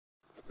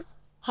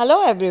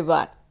Hello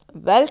everyone.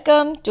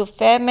 Welcome to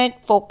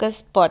Fairmate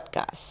Focus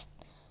Podcast.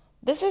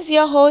 This is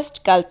your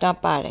host Kalpana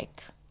Parekh.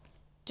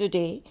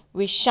 Today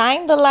we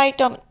shine the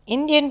light on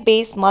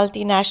Indian-based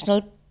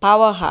multinational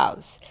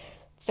powerhouse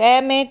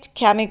Fairmate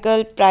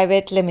Chemical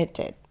Pvt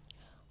Ltd.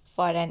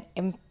 For an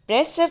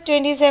impressive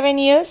 27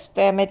 years,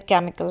 Fairmate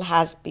Chemical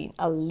has been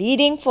a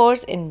leading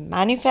force in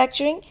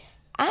manufacturing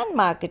and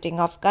marketing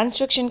of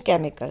construction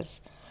chemicals.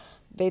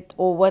 With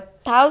over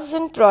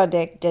 1,000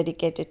 products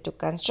dedicated to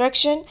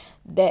construction,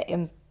 their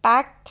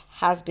impact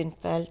has been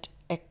felt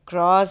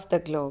across the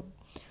globe.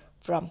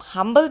 From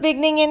humble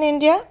beginning in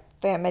India,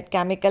 Fairmate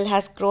Chemical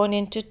has grown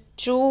into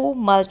true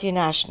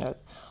multinational,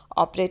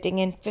 operating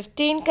in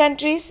 15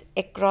 countries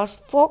across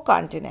 4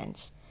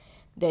 continents.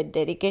 Their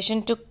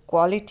dedication to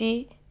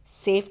quality,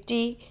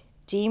 safety,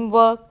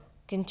 teamwork,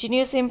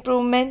 continuous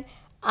improvement,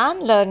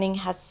 and learning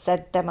has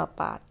set them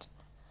apart.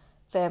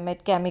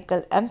 Fairmate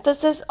Chemical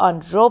emphasis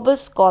on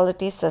robust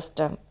quality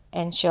system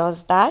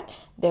ensures that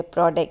their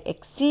product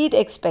exceed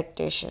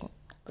expectation,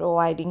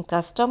 providing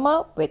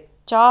customer with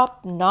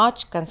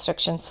top-notch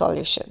construction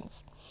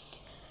solutions.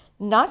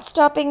 Not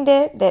stopping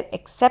there, their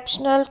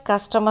exceptional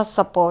customer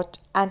support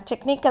and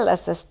technical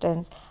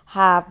assistance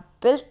have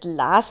built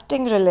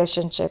lasting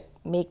relationship,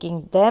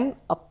 making them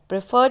a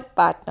preferred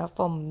partner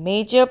for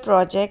major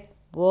projects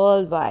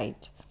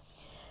worldwide.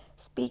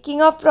 Speaking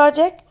of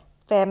project,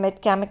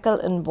 Fairmate Chemical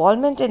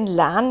involvement in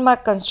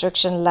landmark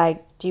construction like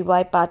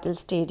T.Y. Patil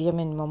Stadium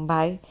in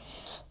Mumbai,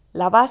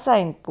 Lavasa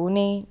in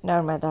Pune,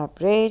 Narmada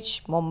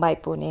Bridge,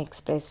 Mumbai-Pune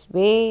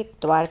Expressway,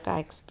 Dwarka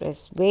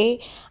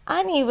Expressway,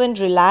 and even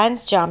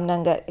Reliance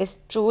Jamnagar is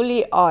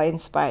truly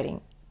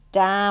awe-inspiring.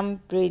 Dam,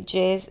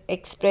 bridges,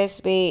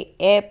 expressway,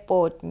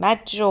 airport,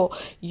 metro,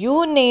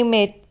 you name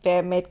it,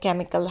 Fairmate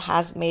Chemical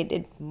has made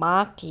it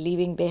mark,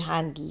 leaving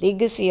behind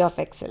legacy of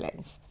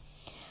excellence.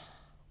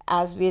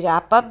 As we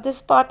wrap up this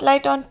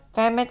spotlight on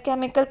Fairmate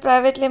Chemical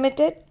Pvt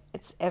Ltd,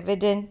 it's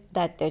evident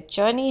that their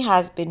journey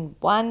has been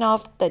one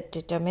of the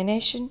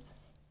determination,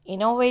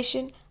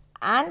 innovation,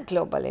 and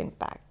global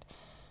impact.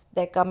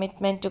 Their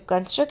commitment to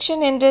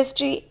construction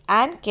industry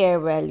and care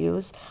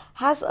values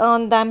has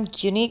earned them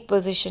unique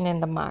position in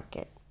the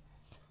market.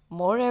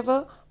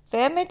 Moreover,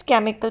 Fairmate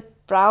Chemical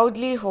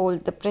proudly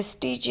hold the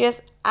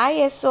prestigious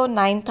ISO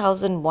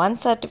 9001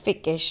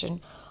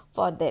 certification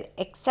for their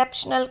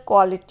exceptional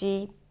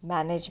quality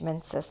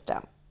management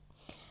system.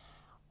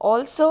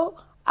 Also,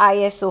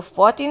 ISO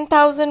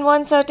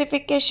 14001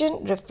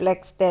 certification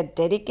reflects their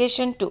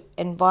dedication to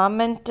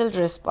environmental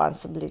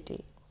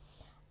responsibility,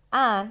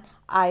 and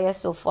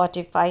ISO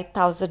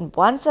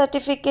 45001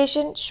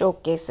 certification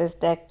showcases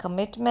their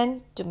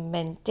commitment to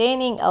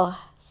maintaining a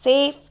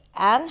safe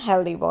and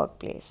healthy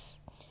workplace.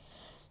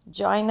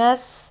 Join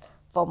us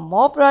for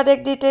more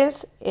product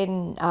details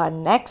in our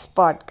next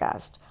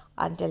podcast.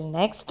 Until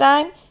next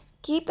time,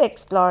 keep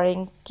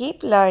exploring,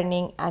 keep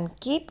learning, and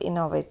keep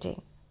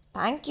innovating.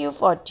 Thank you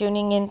for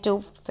tuning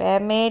into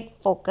Fairmate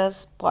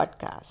Focus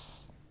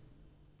Podcast.